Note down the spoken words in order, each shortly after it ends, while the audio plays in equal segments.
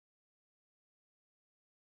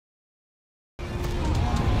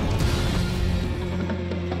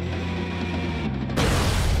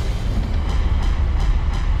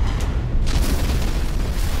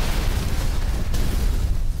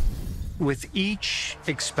With each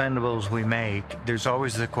Expendables we make, there's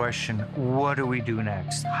always the question, what do we do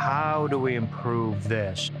next? How do we improve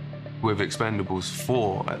this? With Expendables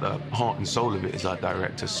 4, at the heart and soul of it is our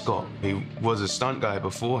director, Scott. He was a stunt guy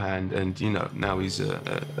beforehand, and you know, now he's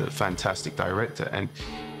a fantastic director. And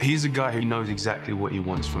he's a guy who knows exactly what he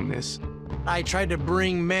wants from this. I tried to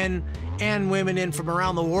bring men and women in from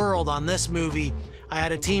around the world on this movie. I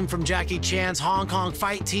had a team from Jackie Chan's Hong Kong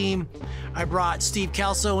fight team. I brought Steve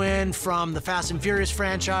Kelso in from the Fast and Furious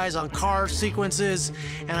franchise on car sequences,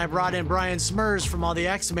 and I brought in Brian Smurs from all the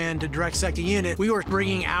X-Men to direct second unit. We were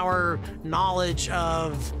bringing our knowledge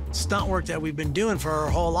of stunt work that we've been doing for our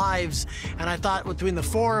whole lives, and I thought between the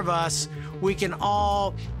four of us, we can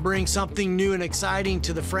all bring something new and exciting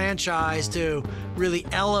to the franchise to really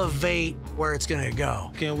elevate where it's gonna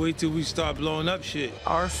go. Can't wait till we start blowing up shit.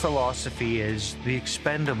 Our philosophy is the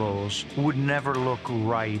Expendables would never look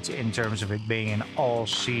right in terms of it being an all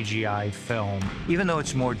CGI film. Even though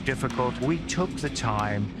it's more difficult, we took the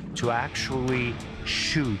time to actually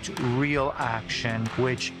shoot real action,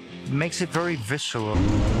 which makes it very visceral.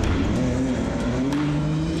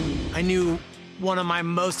 I knew one of my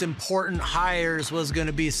most important hires was going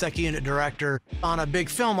to be a second unit director. On a big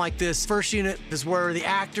film like this, first unit is where the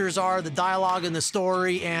actors are, the dialogue and the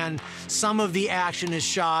story, and some of the action is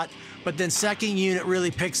shot. But then second unit really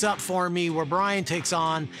picks up for me, where Brian takes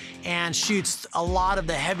on and shoots a lot of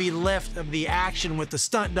the heavy lift of the action with the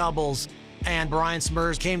stunt doubles. And Brian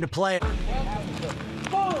Smurs came to play.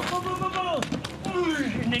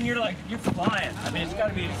 And then you're flying. I mean, it's got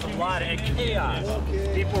to be a lot of chaos.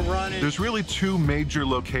 People running. There's really two major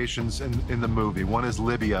locations in the movie. One is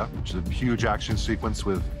Libya, which is a huge action sequence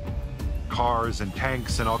with cars and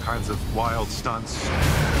tanks and all kinds of wild stunts.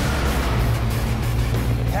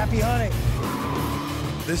 Happy hunting.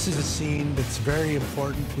 This is a scene that's very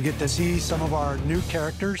important. We get to see some of our new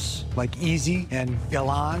characters, like Easy and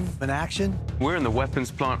Galan in action. We're in the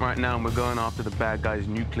weapons plant right now, and we're going after the bad guys'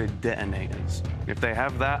 nuclear detonators. If they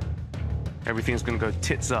have that, everything's gonna go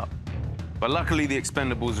tits up. But luckily, the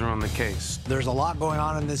Expendables are on the case. There's a lot going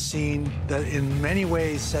on in this scene that in many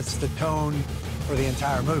ways sets the tone for the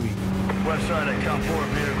entire movie. West side of Cal-4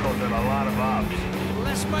 vehicles and a lot of ops.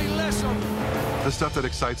 Less by less. The stuff that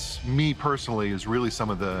excites me personally is really some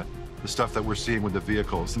of the stuff that we're seeing with the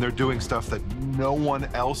vehicles. And they're doing stuff that no one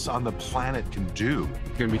else on the planet can do.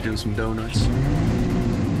 Gonna be doing some donuts,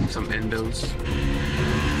 some endos,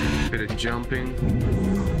 a bit of jumping,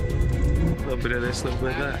 a little bit of this, a little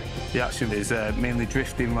bit of that. The action is mainly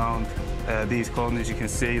drifting around these corners. You can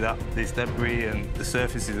see that there's debris and the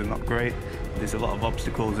surfaces are not great. There's a lot of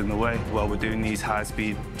obstacles in the way while we're doing these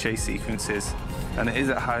high-speed chase sequences. And it is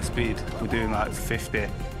at high speed. We're doing like 50.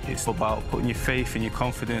 It's about putting your faith and your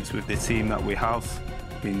confidence with the team that we have,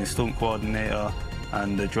 being the stunt coordinator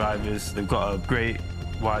and the drivers. They've got a great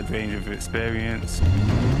wide range of experience.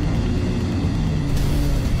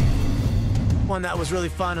 One that was really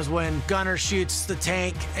fun is when Gunner shoots the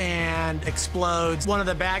tank and explodes one of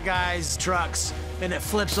the bad guys' trucks, and it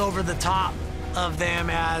flips over the top of them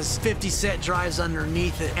as 50 Cent drives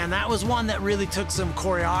underneath it. And that was one that really took some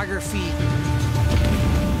choreography.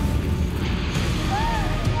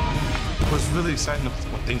 What's really exciting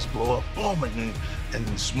when things blow up, boom,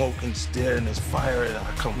 and smoke and stare and there's fire and I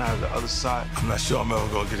come out of the other side. I'm not sure I'm ever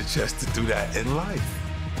gonna get a chance to do that in life.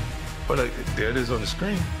 But there it is on the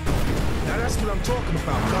screen. Now that's what I'm talking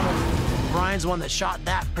about, Brian's one that shot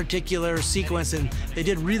that particular sequence, and they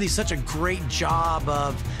did really such a great job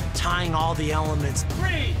of tying all the elements.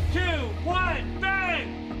 3, 2, 1, bang!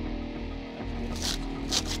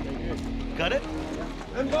 Got it?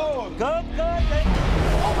 And go! Go,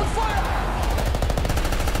 open fire!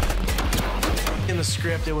 In the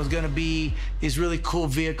script, it was gonna be these really cool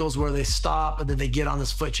vehicles where they stop and then they get on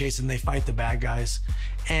this foot chase and they fight the bad guys.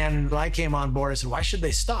 And when I came on board, I said, why should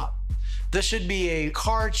they stop? This should be a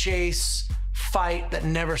car chase fight that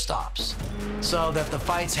never stops, so that the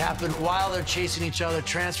fights happen while they're chasing each other,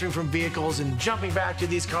 transferring from vehicles and jumping back to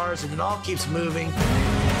these cars, and it all keeps moving.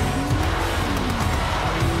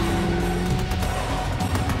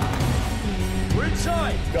 We're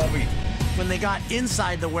inside! Gubby. When they got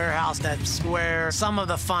inside the warehouse, that's where some of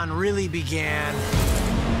the fun really began.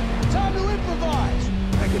 Time to improvise!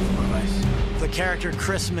 I can improvise. The character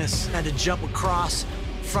Christmas had to jump across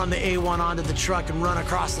from the A1 onto the truck and run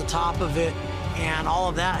across the top of it, and all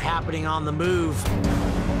of that happening on the move.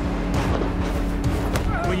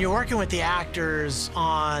 When you're working with the actors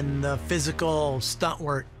on the physical stunt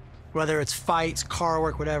work, whether it's fights, car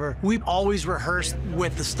work, whatever. We've always rehearsed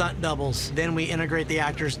with the stunt doubles. Then we integrate the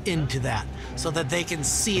actors into that so that they can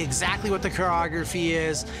see exactly what the choreography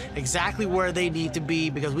is, exactly where they need to be,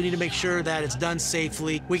 because we need to make sure that it's done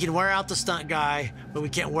safely. We can wear out the stunt guy, but we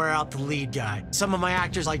can't wear out the lead guy. Some of my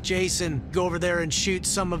actors, like Jason, go over there and shoot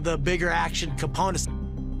some of the bigger action components.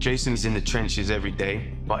 Jason's in the trenches every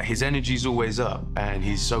day, but his energy's always up, and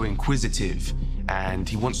he's so inquisitive, and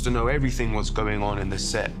he wants to know everything what's going on in the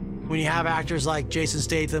set. When you have actors like Jason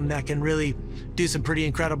Statham that can really do some pretty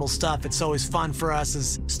incredible stuff, it's always fun for us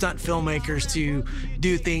as stunt filmmakers to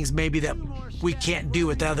do things maybe that we can't do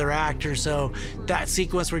with the other actors. So that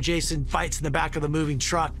sequence where Jason fights in the back of the moving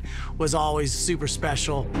truck was always super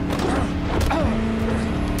special.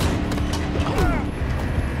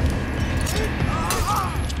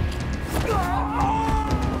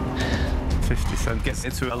 50 Cent gets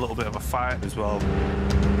into a little bit of a fight as well.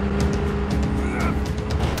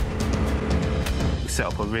 We set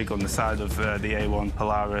up a rig on the side of the A1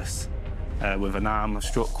 Polaris with an arm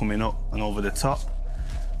strut coming up and over the top.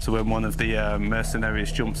 So when one of the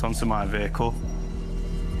mercenaries jumps onto my vehicle,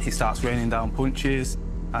 he starts raining down punches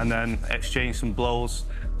and then exchange some blows.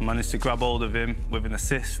 I managed to grab hold of him with an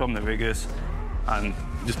assist from the riggers and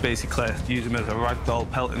just basically use him as a rag doll,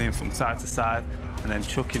 pelting him from side to side and then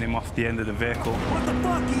chucking him off the end of the vehicle. What the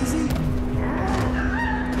fuck, Easy?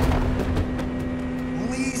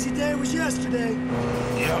 Only easy day was yesterday.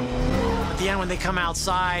 Yep. At the end, when they come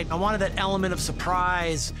outside, I wanted that element of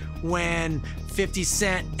surprise when 50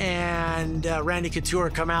 Cent and Randy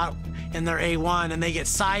Couture come out in their A1 and they get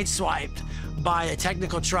sideswiped by a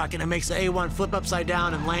technical truck and it makes the A1 flip upside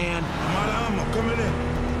down and land. I'm coming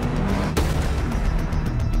in.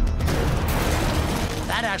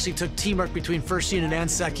 That actually took teamwork between first unit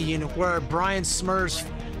and second unit, where Brian Smurs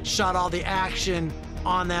shot all the action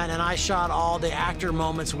on that and I shot all the actor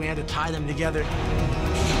moments. We had to tie them together.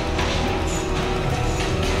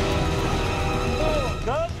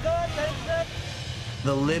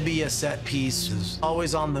 The Libya set piece is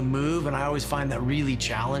always on the move, and I always find that really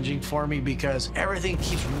challenging for me because everything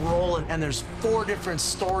keeps rolling and there's 4 different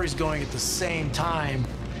stories going at the same time.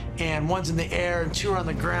 And one's in the air and 2 are on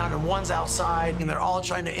the ground and one's outside and they're all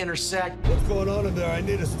trying to intersect. What's going on in there? I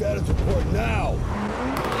need a status report now.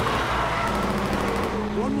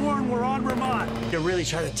 One more and we're on Vermont. To really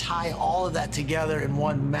try to tie all of that together in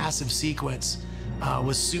one massive sequence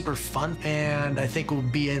was super fun, and I think will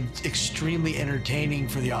be extremely entertaining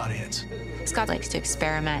for the audience. Scott likes to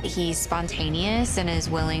experiment. He's spontaneous and is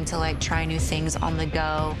willing to like try new things on the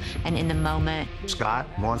go and in the moment. Scott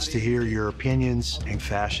wants to hear your opinions and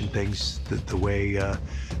fashion things the way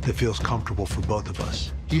that feels comfortable for both of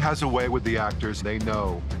us. He has a way with the actors. They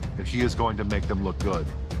know that he is going to make them look good.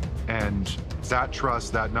 And that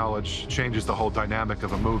trust, that knowledge changes the whole dynamic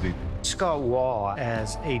of a movie. Scott Wall,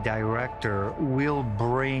 as a director, will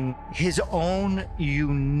bring his own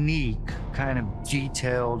unique, kind of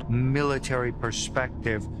detailed military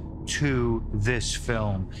perspective to this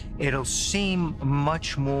film. It'll seem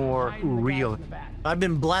much more real. I've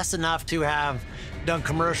been blessed enough to have done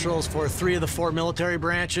commercials for 3 of the 4 military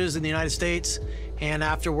branches in the United States. And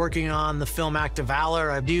after working on the film Act of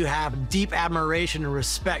Valor, I do have deep admiration and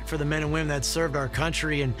respect for the men and women that served our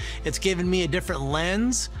country. And it's given me a different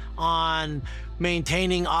lens on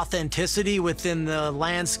maintaining authenticity within the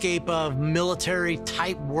landscape of military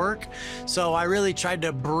type work. So I really tried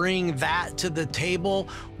to bring that to the table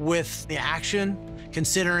with the action,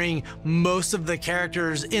 considering most of the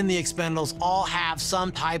characters in the Expendables all have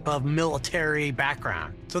some type of military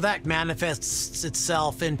background. So that manifests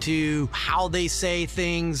itself into how they say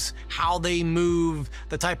things, how they move,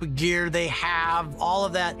 the type of gear they have, all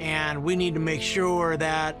of that. And we need to make sure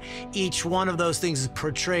that each one of those things is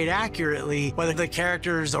portrayed accurately, whether the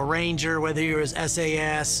character's a Ranger, whether he was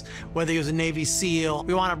SAS, whether he was a Navy SEAL.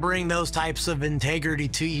 We want to bring those types of integrity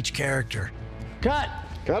to each character. Cut.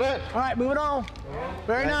 Got it? All right, moving on.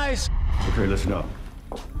 Very nice. Okay, listen up.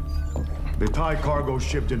 The Thai cargo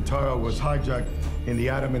ship Jintara was hijacked in the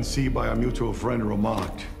Andaman Sea by our mutual friend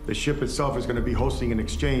Ramat. The ship itself is going to be hosting an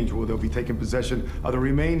exchange where they'll be taking possession of the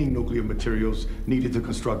remaining nuclear materials needed to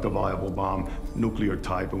construct a viable bomb, nuclear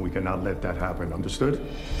type, and we cannot let that happen. Understood?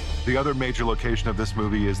 The other major location of this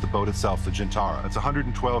movie is the boat itself, the Jintara. It's a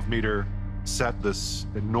 112-meter set, this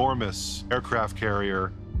enormous aircraft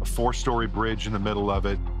carrier, a 4-story bridge in the middle of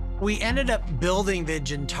it. We ended up building the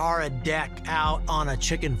Jintara deck out on a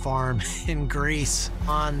chicken farm in Greece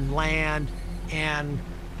on land and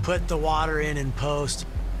put the water in post.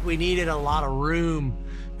 We needed a lot of room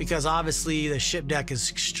because obviously the ship deck is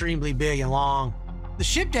extremely big and long. The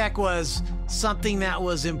ship deck was something that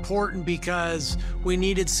was important because we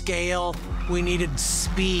needed scale, we needed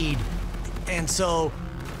speed. And so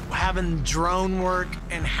having drone work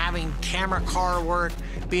and having camera car work,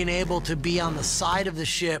 being able to be on the side of the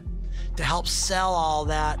ship to help sell all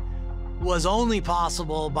that was only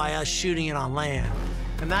possible by us shooting it on land.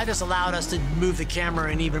 And that just allowed us to move the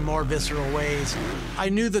camera in even more visceral ways. I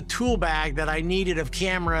knew the tool bag that I needed of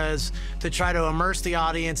cameras to try to immerse the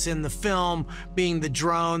audience in the film, being the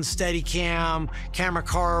drone, Steadicam, camera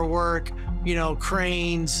car work, you know,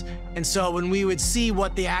 cranes. And so when we would see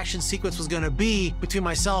what the action sequence was gonna be between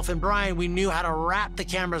myself and Brian, we knew how to wrap the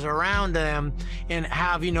cameras around them and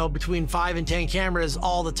have, you know, between 5 and 10 cameras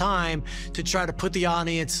all the time to try to put the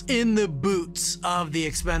audience in the boots of the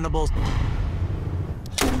Expendables.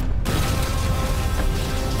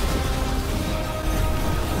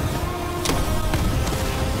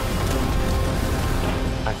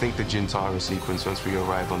 I think the Jintara sequence, once we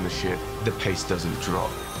arrive on the ship, the pace doesn't drop.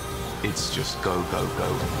 It's just go, go,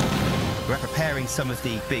 go. We're preparing some of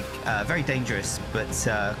the big, very dangerous but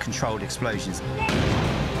controlled explosions.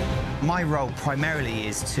 My role primarily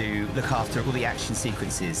is to look after all the action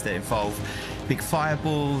sequences that involve big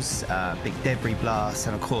fireballs, big debris blasts,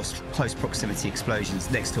 and of course close proximity explosions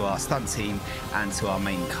next to our stunt team and to our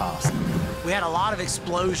main cast. We had a lot of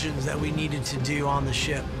explosions that we needed to do on the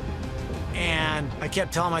ship. And I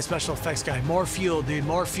kept telling my special effects guy, more fuel, dude,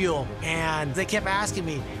 more fuel. And they kept asking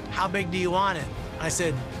me, how big do you want it? I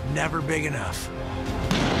said, never big enough.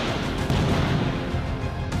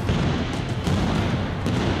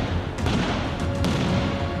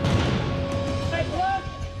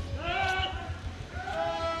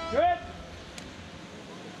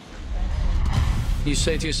 You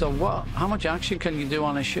say to yourself, well, how much action can you do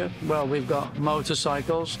on a ship? Well, we've got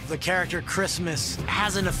motorcycles. The character Christmas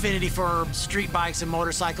has an affinity for street bikes and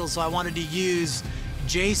motorcycles, so I wanted to use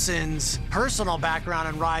Jason's personal background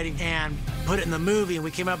in riding and put it in the movie, and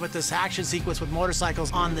we came up with this action sequence with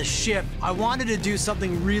motorcycles on the ship. I wanted to do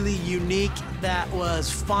something really unique that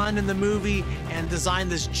was fun in the movie and design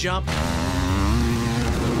this jump.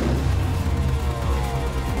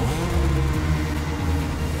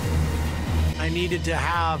 I needed to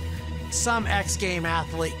have some X-Game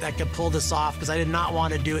athlete that could pull this off because I did not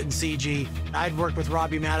want to do it in CG. I'd worked with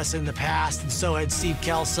Robbie Madison in the past, and so had Steve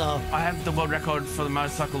Kelso. I have the world record for the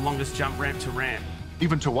motorcycle longest jump ramp to ramp.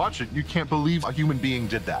 Even to watch it, you can't believe a human being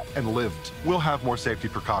did that and lived. We'll have more safety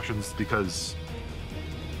precautions because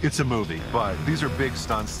it's a movie, but these are big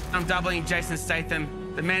stunts. I'm doubling Jason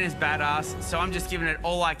Statham. The man is badass, so I'm just giving it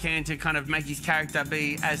all I can to kind of make his character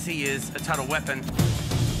be, as he is, a total weapon.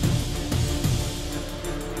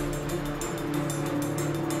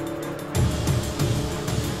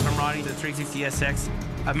 Riding the 350SX,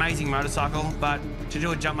 amazing motorcycle, but to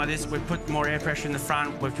do a jump like this, we've put more air pressure in the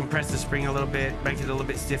front, we've compressed the spring a little bit, make it a little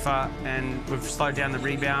bit stiffer, and we've slowed down the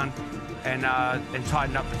rebound and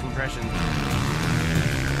tightened up the compression.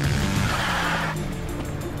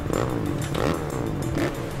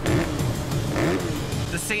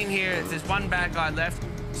 The scene here, there's one bad guy left,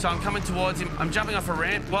 so I'm coming towards him. I'm jumping off a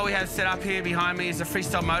ramp. What we have set up here behind me is a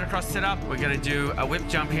freestyle motocross setup. We're gonna do a whip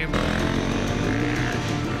jump here.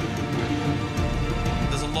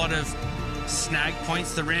 A lot of snag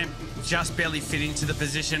points. The ramp just barely fit into the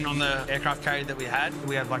position on the aircraft carrier that we had.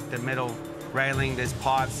 We have like the metal railing, there's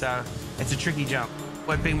pipes, so it's a tricky jump.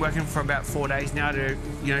 We've been working for about 4 days now to,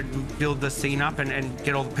 you know, build the scene up and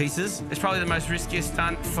get all the pieces. It's probably the most riskiest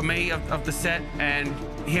stunt for me of the set, and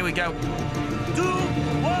here we go. 2,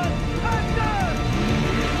 1, action!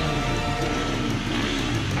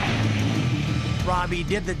 Robbie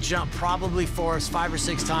did the jump probably for us 5 or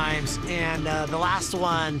 6 times, and the last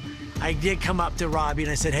one, I did come up to Robbie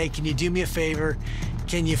and I said, hey, can you do me a favor?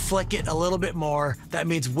 Can you flick it a little bit more? That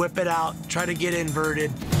means whip it out, try to get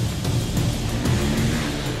inverted.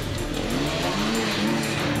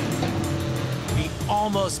 He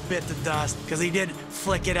almost bit the dust because he did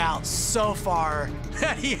flick it out so far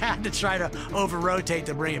that he had to try to over-rotate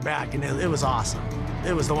to bring it back, and it was awesome.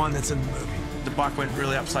 It was the one that's in the movie. The bike went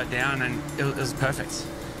really upside down and it was perfect.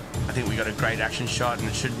 I think we got a great action shot and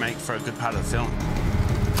it should make for a good part of the film.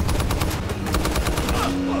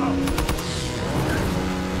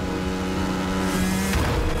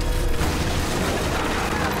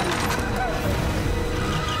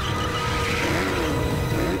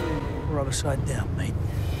 We're upside down, mate.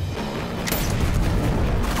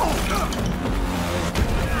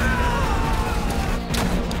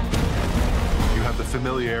 The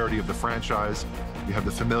familiarity of the franchise, you have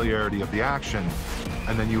the familiarity of the action,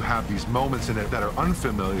 and then you have these moments in it that are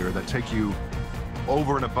unfamiliar that take you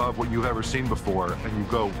over and above what you've ever seen before, and you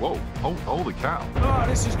go, whoa, holy cow. Oh,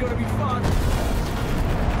 this is gonna be fun.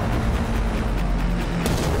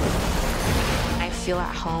 I feel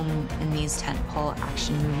at home in these tentpole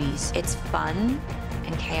action movies. It's fun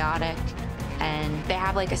and chaotic, and they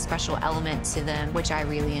have like a special element to them, which I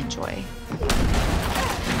really enjoy. We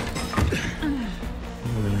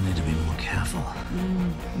really need to be more careful.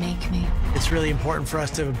 Make me. It's really important for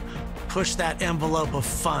us to push that envelope of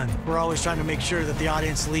fun. We're always trying to make sure that the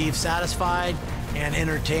audience leaves satisfied and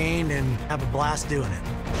entertained and have a blast doing it.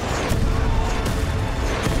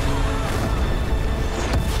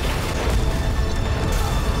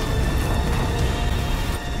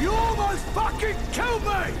 You almost fucking killed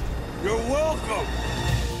me! You're welcome!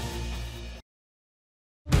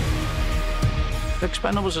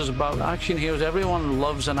 Expendables is about action heroes. Everyone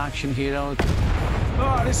loves an action hero.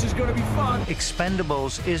 Oh, this is gonna be fun.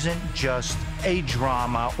 Expendables isn't just a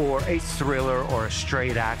drama or a thriller or a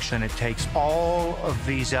straight action. It takes all of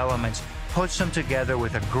these elements, puts them together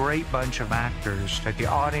with a great bunch of actors that the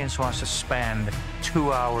audience wants to spend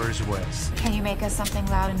 2 hours with. Can you make us something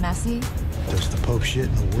loud and messy? Does the Pope shit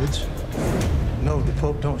in the woods? No, the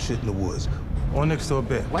Pope don't shit in the woods. Or next to a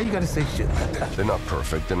bed. Why you gotta say shit like that? They're not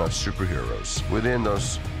perfect, they're not superheroes. Within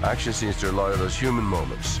those action scenes, there are a lot of those human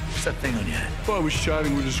moments. What's that thing on your head? I was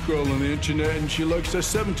chatting with this girl on the internet, and she likes that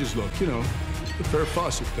 70s look, you know, the Farrah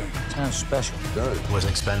Fawcett thing. Sounds special. Was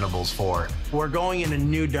Expendables 4. We're going in a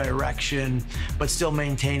new direction, but still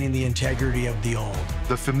maintaining the integrity of the old.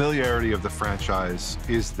 The familiarity of the franchise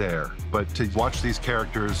is there, but to watch these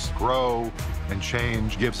characters grow and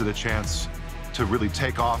change gives it a chance to really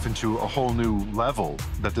take off into a whole new level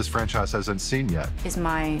that this franchise hasn't seen yet. Is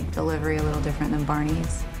my delivery a little different than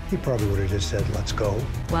Barney's? He probably would have just said, let's go.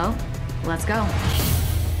 Well, let's go.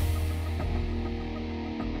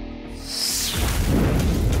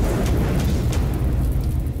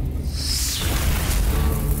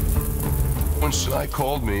 When Sly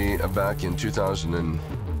called me back in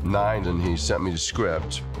 2009 and he sent me the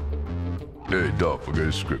script, hey, Duff, I got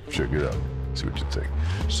a script, check it out, see what you think.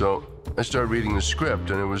 So I started reading the script,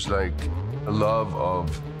 and it was like a love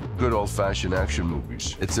of good old-fashioned action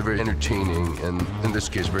movies. It's a very entertaining, and in this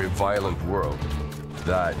case, very violent world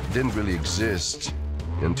that didn't really exist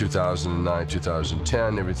in 2009,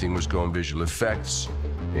 2010. Everything was going visual effects,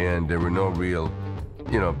 and there were no real,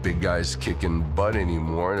 you know, big guys kicking butt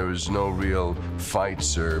anymore. There was no real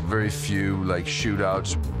fights or very few, like,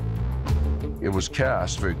 shootouts. It was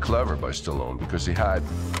cast very clever by Stallone because he had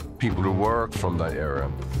people to work from that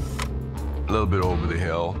era. A little bit over the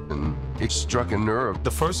hill, and it struck a nerve.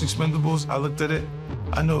 The first Expendables, I looked at it,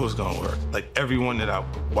 I knew it was gonna work. Like, everyone that I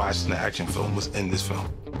watched in the action film was in this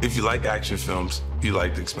film. If you like action films, you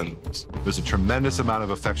like the Expendables. There's a tremendous amount of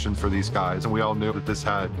affection for these guys, and we all knew that this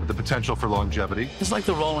had the potential for longevity. It's like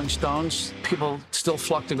the Rolling Stones. People still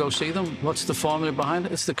flock to go see them. What's the formula behind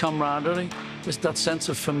it? It's the camaraderie. It's that sense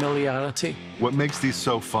of familiarity. What makes these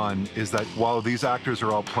so fun is that while these actors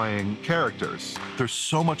are all playing characters, there's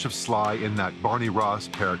so much of Sly in that Barney Ross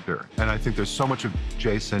character, and I think there's so much of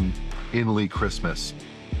Jason in Lee Christmas,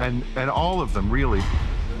 and all of them really.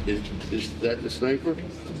 Is that the sniper?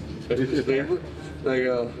 Is the sniper? Like,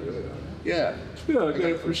 yeah. Yeah, I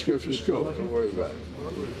got a prescription scope. Don't worry about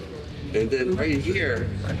it. And then right here,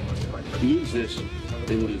 use this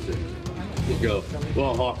and use it. You go,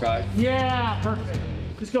 well, Hawkeye. Yeah, perfect.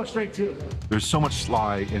 Let's go straight to it. There's so much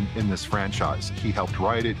Sly in this franchise. He helped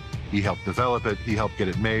write it, he helped develop it, he helped get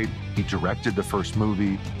it made, he directed the first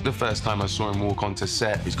movie. The first time I saw him walk onto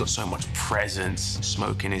set, he's got so much presence,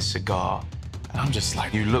 smoking his cigar. And I'm just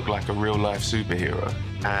like, you look like a real-life superhero.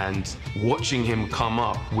 And watching him come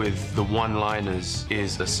up with the one-liners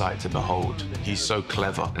is a sight to behold. He's so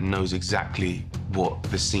clever and knows exactly what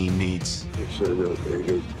the scene needs.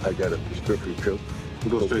 Okay, I got a prescription pill.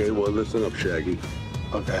 Okay, well, listen up, Shaggy.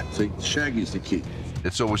 Okay. So Shaggy's the key.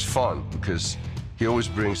 It's always fun because he always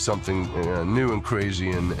brings something new and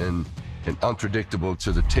crazy and unpredictable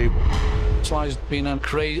to the table. Sly's been a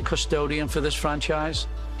great custodian for this franchise.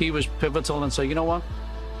 He was pivotal and said, you know what?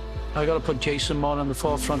 I got to put Jason more in the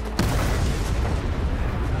forefront.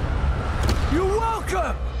 You're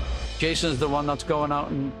welcome! Jason's the one that's going out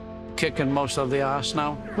and kicking most of the ass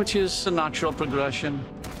now, which is a natural progression.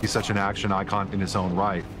 He's such an action icon in his own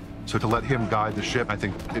right. So to let him guide the ship, I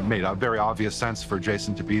think it made a very obvious sense for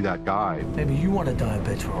Jason to be that guy. Maybe you want to die a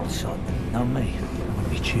better old son, not me. I want to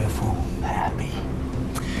be cheerful, happy.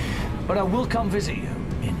 But I will come visit you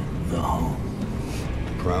in the home.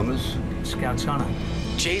 Promise? Scout's honor.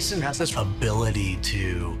 Jason has this ability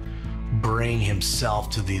to bring himself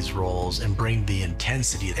to these roles and bring the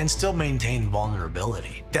intensity and still maintain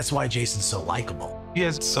vulnerability. That's why Jason's so likable. He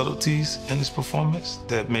has subtleties in his performance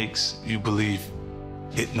that makes you believe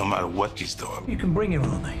it no matter what he's doing. You can bring him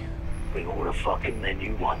on me. Bring all the fucking men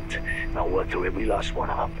you want. And I'll work through every last one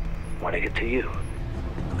of them when I get to you.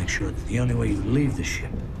 I'll make sure that the only way you leave the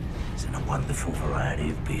ship is in a wonderful variety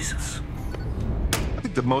of pieces. I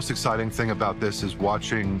think the most exciting thing about this is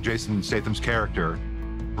watching Jason Statham's character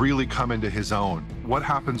really come into his own. What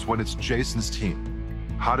happens when it's Jason's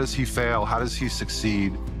team? How does he fail? How does he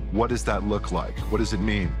succeed? What does that look like? What does it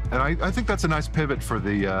mean? And I think that's a nice pivot for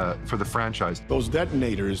the franchise. Those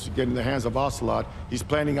detonators get in the hands of Ocelot. He's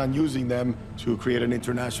planning on using them to create an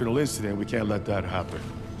international incident. We can't let that happen.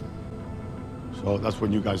 So that's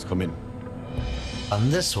when you guys come in. On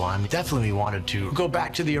this one, definitely we wanted to go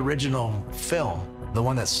back to the original film, the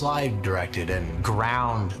one that Sly directed, and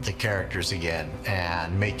ground the characters again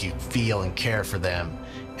and make you feel and care for them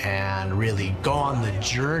and really go on the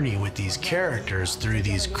journey with these characters through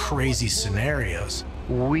these crazy scenarios.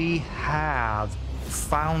 We have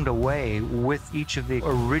found a way with each of the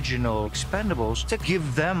original Expendables to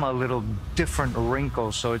give them a little different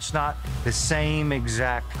wrinkle, so it's not the same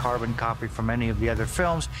exact carbon copy from any of the other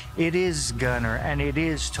films. It is Gunner, and it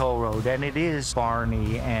is Toll Road, and it is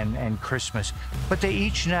Barney and Christmas, but they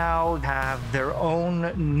each now have their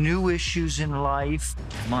own new issues in life.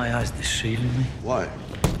 My eyes deceiving me? What?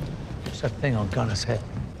 What's that thing on Gunner's head?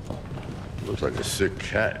 Looks like a sick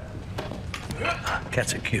cat.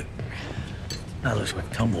 Cats are cute. That looks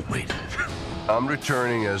like tumbleweed. I'm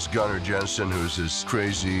returning as Gunnar Jensen, who's this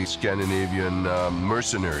crazy Scandinavian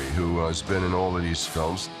mercenary who has been in all of these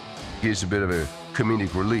films. He's a bit of a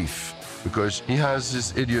comedic relief because he has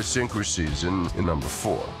his idiosyncrasies in number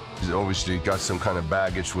 4. He's obviously got some kind of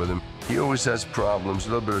baggage with him. He always has problems, a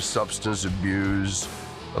little bit of substance abuse,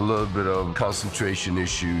 a little bit of concentration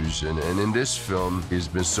issues, and in this film, he's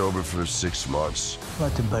been sober for 6 months. I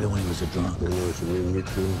liked him better when he was a drunk. Me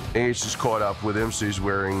too. Age has caught up with him, so he's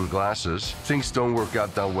wearing glasses. Things don't work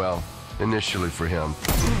out that well initially for him.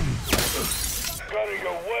 Gotta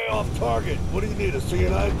go way off target. What do you need, a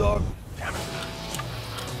CNI dog? Damn it.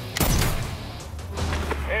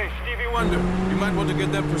 Hey, Stevie Wonder, you might want to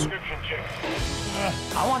get that prescription checked.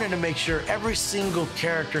 I wanted to make sure every single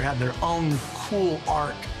character had their own cool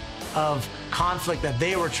arc of conflict that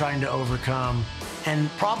they were trying to overcome, and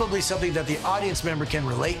probably something that the audience member can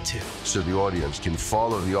relate to. So the audience can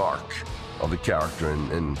follow the arc of the character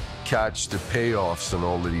and catch the payoffs on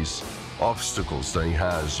all of these obstacles that he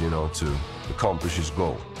has, you know, to accomplish his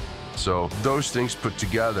goal. So those things put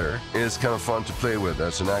together, it's kind of fun to play with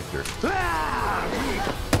as an actor.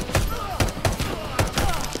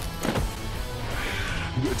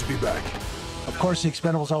 Good to be back. Of course, the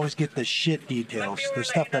Expendables always get the shit details, the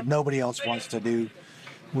stuff that nobody else wants to do.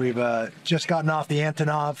 We've just gotten off the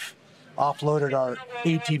Antonov, offloaded our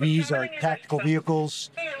ATVs, our tactical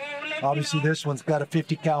vehicles. Obviously, this one's got a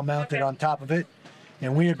 50 cal mounted on top of it.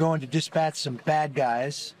 And we are going to dispatch some bad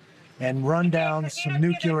guys and run down some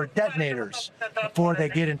nuclear detonators before they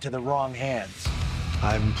get into the wrong hands.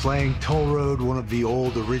 I'm playing Toll Road, one of the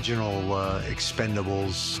old original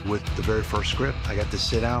Expendables, with the very first script. I got to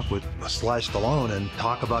sit down with Sly Stallone and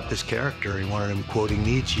talk about this character. He wanted him quoting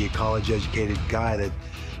Nietzsche, a college-educated guy that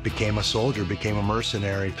became a soldier, became a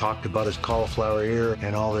mercenary, talked about his cauliflower ear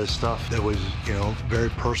and all this stuff that was, you know, very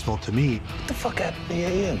personal to me. What the fuck happened to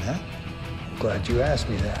AA, man? I'm glad you asked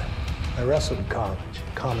me that. I wrestled in college.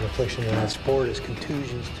 Common affliction in that sport is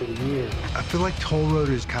contusions to the ear. I feel like Toll Road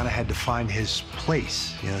has kind of had to find his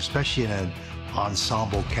place, you know, especially in an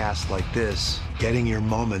ensemble cast like this. Getting your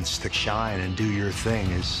moments to shine and do your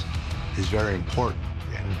thing is very important.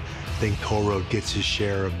 And I think Toll Road gets his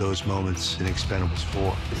share of those moments in Expendables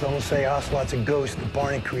 4. Some will say Ocelot's a ghost that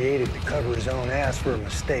Barney created to cover his own ass for a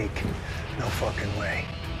mistake. No fucking way.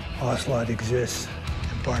 Ocelot exists.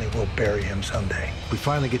 Barney will bury him someday. We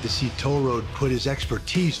finally get to see Toll Road put his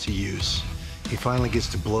expertise to use. He finally gets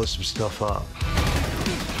to blow some stuff up.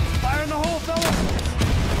 Fire in the hole, fellas!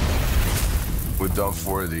 We've done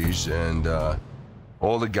 4 of these, and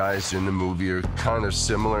all the guys in the movie are kind of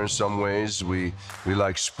similar in some ways. We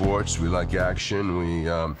like sports, we like action, we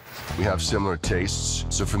have similar tastes.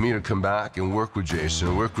 So for me to come back and work with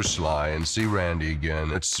Jason, work with Sly, and see Randy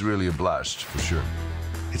again, it's really a blast, for sure.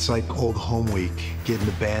 It's like old home week, getting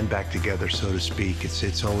the band back together, so to speak.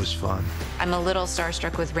 It's always fun. I'm a little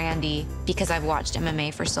starstruck with Randy because I've watched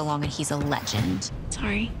MMA for so long and he's a legend.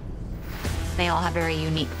 Sorry. They all have very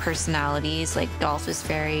unique personalities. Like Dolph is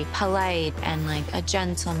very polite and like a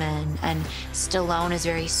gentleman, and Stallone is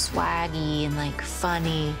very swaggy and like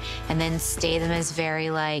funny, and then Statham is very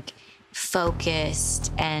like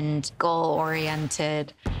focused and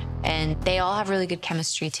goal-oriented, and they all have really good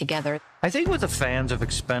chemistry together. I think what the fans of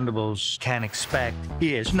Expendables can expect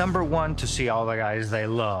is, number one, to see all the guys they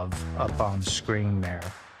love up on screen there.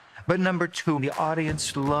 But number two, the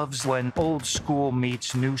audience loves when old school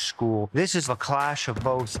meets new school. This is a clash of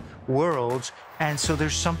both worlds, and so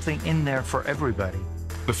there's something in there for everybody.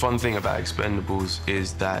 The fun thing about Expendables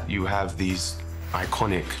is that you have these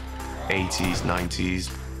iconic 80s,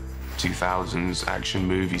 90s, 2000s action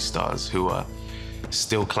movie stars who are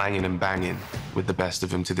still clanging and banging with the best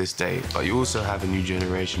of them to this day. But you also have a new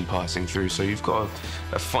generation passing through, so you've got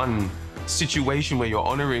a fun situation where you're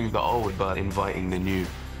honoring the old but inviting the new.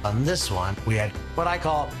 On this one, we had what I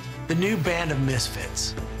call the new band of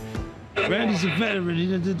misfits. Randy's a veteran. He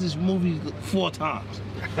done did this movie 4 times.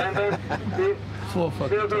 4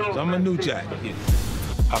 fucking times. I'm a new jack. Yeah.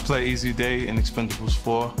 I play Easy Day in Expendables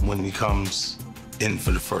 4 when he comes in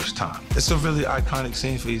for the first time. It's a really iconic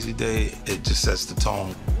scene for Easy Day. It just sets the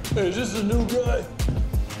tone. Hey, is this a new guy?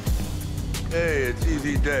 Hey, it's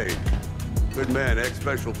Easy Day. Good man,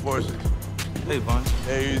 ex-Special Forces. Hey, Barney.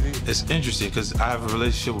 Hey, Easy. It's interesting because I have a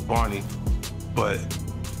relationship with Barney, but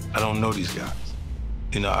I don't know these guys.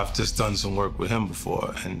 You know, I've just done some work with him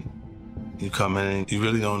before, and you come in and you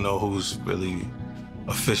really don't know who's really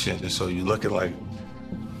efficient, and so you're looking like,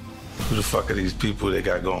 who the fuck are these people they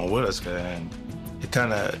got going with us? And it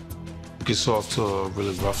kind of gets off to a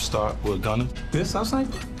really rough start with Gunner. This our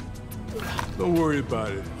sniper? Don't worry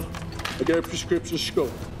about it. I got a prescription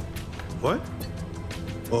scope. What?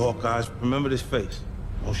 Oh, guys, remember this face.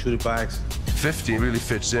 Don't shoot it by accident. 50 really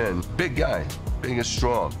fits in. Big guy, big and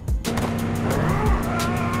strong.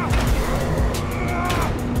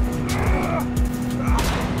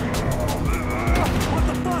 What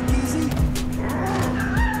the fuck, Easy?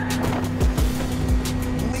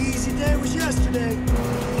 Only Easy Day was yesterday.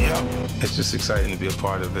 Yeah. It's just exciting to be a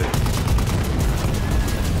part of it.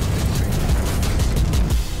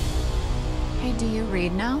 Hey, do you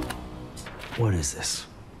read now? What is this?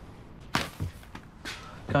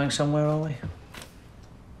 Going somewhere, are we?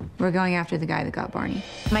 We're going after the guy that got Barney.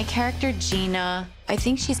 My character, Gina, I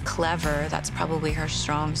think she's clever. That's probably her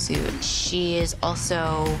strong suit. She is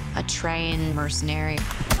also a trained mercenary.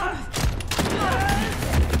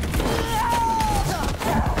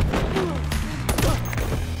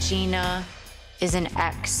 Gina is an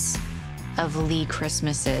ex of Lee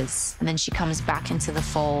Christmas's, and then she comes back into the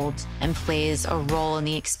fold and plays a role in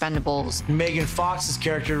the Expendables. Megan Fox's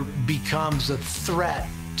character becomes a threat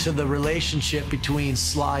to the relationship between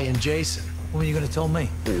Sly and Jason. When are you gonna tell me?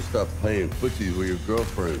 You stop playing footsie with your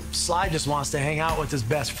girlfriend. Sly just wants to hang out with his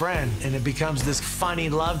best friend, and it becomes this funny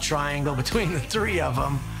love triangle between the three of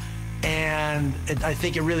them. And I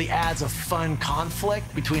think it really adds a fun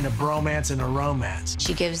conflict between a bromance and a romance.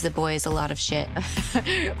 She gives the boys a lot of shit.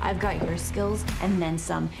 I've got your skills and then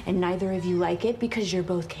some, and neither of you like it because you're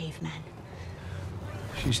both cavemen.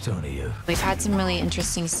 She's talking to you. We've had some really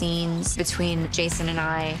interesting scenes between Jason and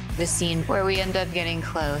I. The scene where we end up getting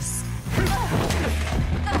close. Oh,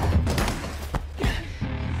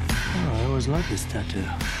 I always loved this tattoo.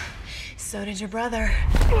 So did your brother.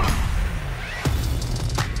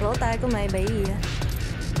 Lỗ tai của mày bị gì vậy?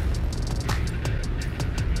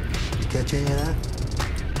 You catch any of that?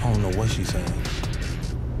 I don't know what she's saying.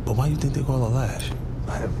 But why do you think they call her Lash?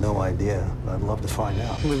 I have no idea, but I'd love to find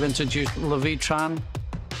out. We've introduced Lavie Tran,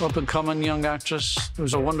 up-and-coming young actress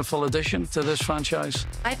who's a wonderful addition to this franchise.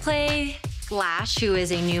 I play Lash, who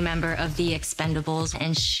is a new member of the Expendables,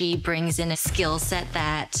 and she brings in a skill set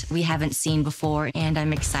that we haven't seen before, and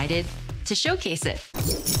I'm excited to showcase it.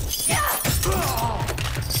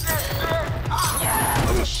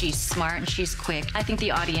 She's smart and she's quick. I think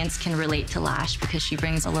the audience can relate to Lash because she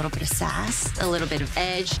brings a little bit of sass, a little bit of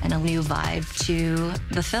edge, and a new vibe to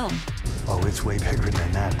the film. Oh, it's way bigger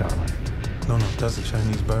than that, darling. No, that's a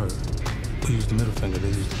Chinese bird. We use the middle finger, they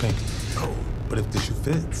use the pinky. Oh, but if the shoe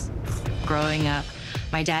fits. Growing up,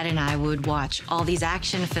 my dad and I would watch all these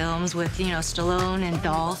action films with, Stallone and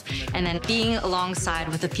Dolph, and then being alongside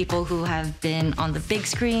with the people who have been on the big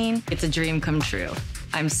screen, it's a dream come true.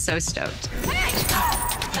 I'm so stoked.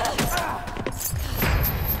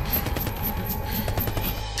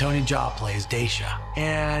 Tony Jaa plays Daisha,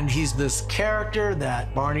 and he's this character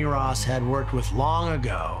that Barney Ross had worked with long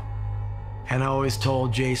ago. And I always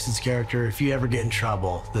told Jason's character, if you ever get in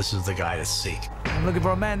trouble, this is the guy to seek. I'm looking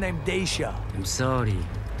for a man named Daisha. I'm sorry,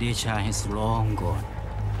 Daisha is long gone.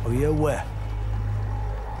 Oh, yeah, where?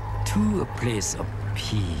 To a place of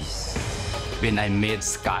peace. When I met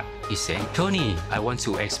Scott, he said, Tony, I want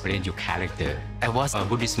to explain your character. I was a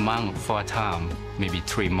Buddhist monk for a time, maybe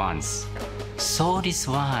 3 months. So this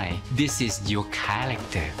why this is your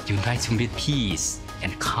character. You try to be peace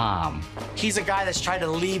and calm. He's a guy that's tried to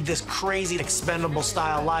lead this crazy expendable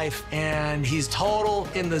style life, and he's total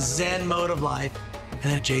in the Zen mode of life. And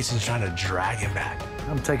then Jason's trying to drag him back.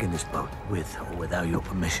 I'm taking this boat, with or without your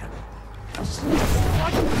permission.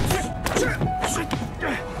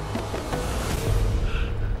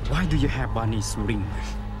 Why do you have Barney's ring?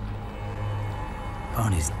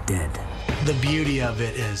 Barney's dead. The beauty of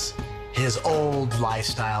it is his old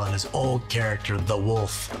lifestyle and his old character, the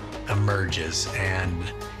wolf, emerges, and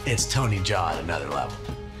it's Tony Jaa at another level.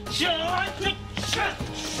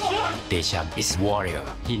 Deja is warrior.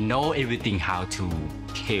 He know everything how to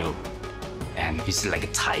kill, and he's like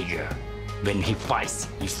a tiger. When he fights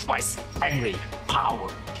angry, power,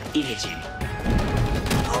 energy.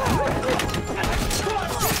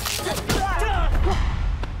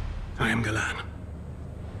 I am Galan.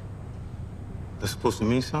 That's supposed to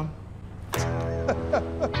mean something?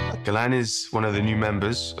 Galan is one of the new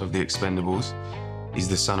members of the Expendables. He's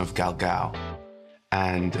the son of Gal Gal.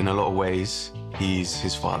 And in a lot of ways, he's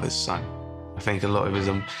his father's son. I think a lot of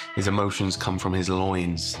his emotions come from his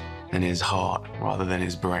loins and his heart rather than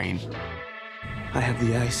his brain. I have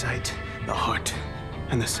the eyesight, the heart,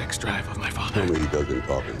 and the sex drive of my father. Tell me he doesn't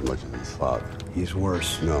talk as much as his father. He's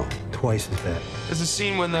worse. No. Twice as bad. There's a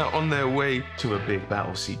scene when they're on their way to a big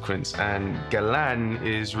battle sequence, and Galan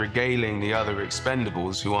is regaling the other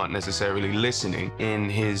Expendables who aren't necessarily listening in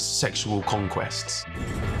his sexual conquests.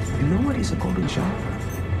 You know what he's a golden child?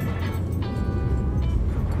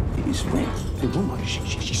 He's when the woman,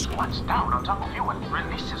 she squats down on top of you and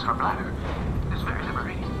releases her bladder. It's very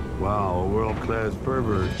liberating. Wow, a world-class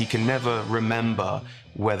pervert. He can never remember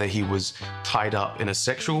whether he was tied up in a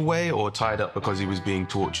sexual way or tied up because he was being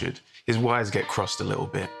tortured. His wires get crossed a little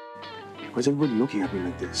bit. Why is everybody looking at me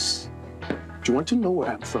like this? Do you want to know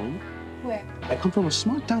where I'm from? Where? I come from a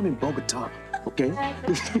small town in Bogota, okay?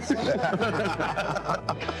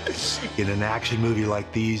 In an action movie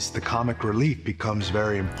like these, the comic relief becomes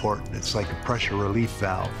very important. It's like a pressure relief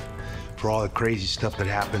valve. For all the crazy stuff that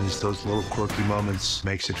happens, those little quirky moments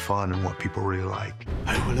makes it fun and what people really like.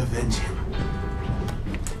 I will avenge him.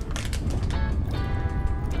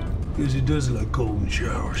 Because he does like golden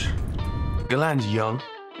showers. Galan's young,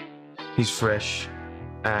 he's fresh,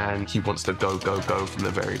 and he wants to go from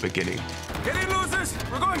the very beginning. Get in, losers!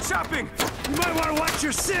 We're going shopping! You might want to watch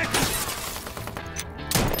your six!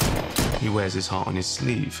 He wears his heart on his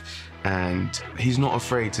sleeve, and he's not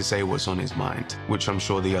afraid to say what's on his mind, which I'm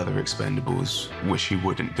sure the other Expendables wish he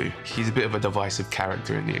wouldn't do. He's a bit of a divisive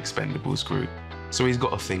character in the Expendables group, so he's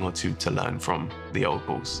got a thing or two to learn from the old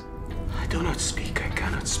bulls. I do not speak, I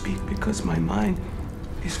cannot speak, because my mind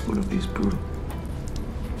is full of these brutal,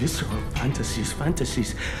 visceral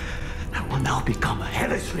fantasies that will now become a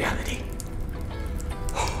hellish reality.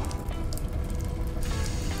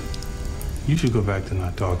 You should go back to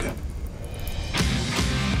not talking.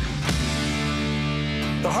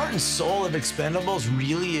 The heart and soul of Expendables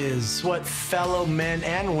really is what fellow men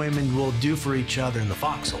and women will do for each other in the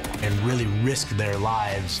foxhole and really risk their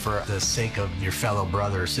lives for the sake of your fellow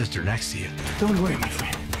brother or sister next to you. Don't worry, my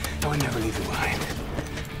friend. I will never leave you behind.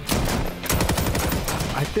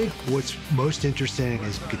 I think what's most interesting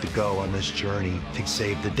is we get to go on this journey to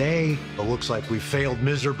save the day. It looks like we failed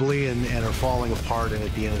miserably and are falling apart, and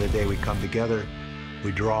at the end of the day, we come together.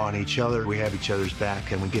 We draw on each other, we have each other's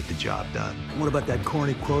back, and we get the job done. What about that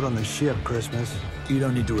corny quote on the ship, Christmas? You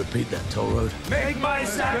don't need to repeat that, Toll Road. Make my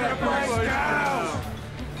sacrifice count!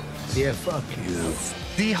 Yeah, fuck you.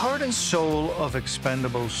 The heart and soul of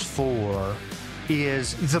Expendables 4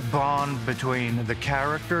 is the bond between the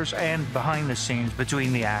characters and behind the scenes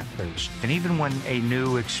between the actors. And even when a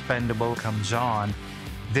new Expendable comes on,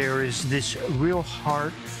 there is this real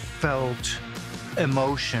heartfelt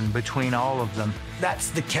emotion between all of them. That's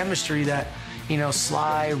the chemistry that, you know,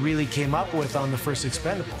 Sly really came up with on the first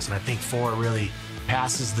Expendables. And I think 4 really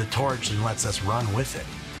passes the torch and lets us run with it.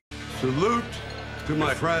 Salute to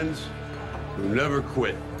my friends who never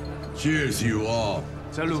quit. Cheers, you all.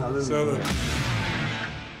 Salute. Salute.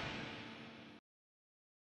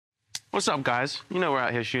 What's up, guys? You know we're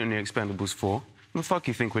out here shooting the Expendables 4. What the fuck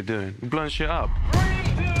you think we're doing? We're blowing shit up. 3,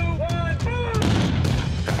 2, 1,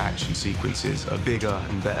 move! The action sequences are bigger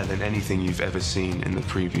and better than anything you've ever seen in the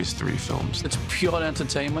previous 3 films. It's pure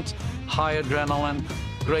entertainment, high adrenaline,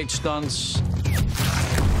 great stunts.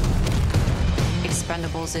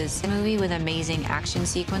 Expendables is a movie with amazing action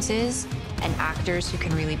sequences and actors who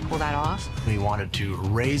can really pull that off. We wanted to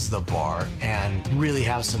raise the bar and really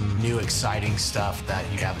have some new exciting stuff that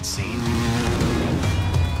you haven't seen.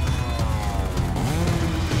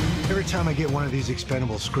 Every Every time I get one of these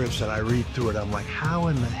expendable scripts and I read through it, I'm like, how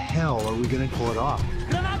in the hell are we gonna pull it off?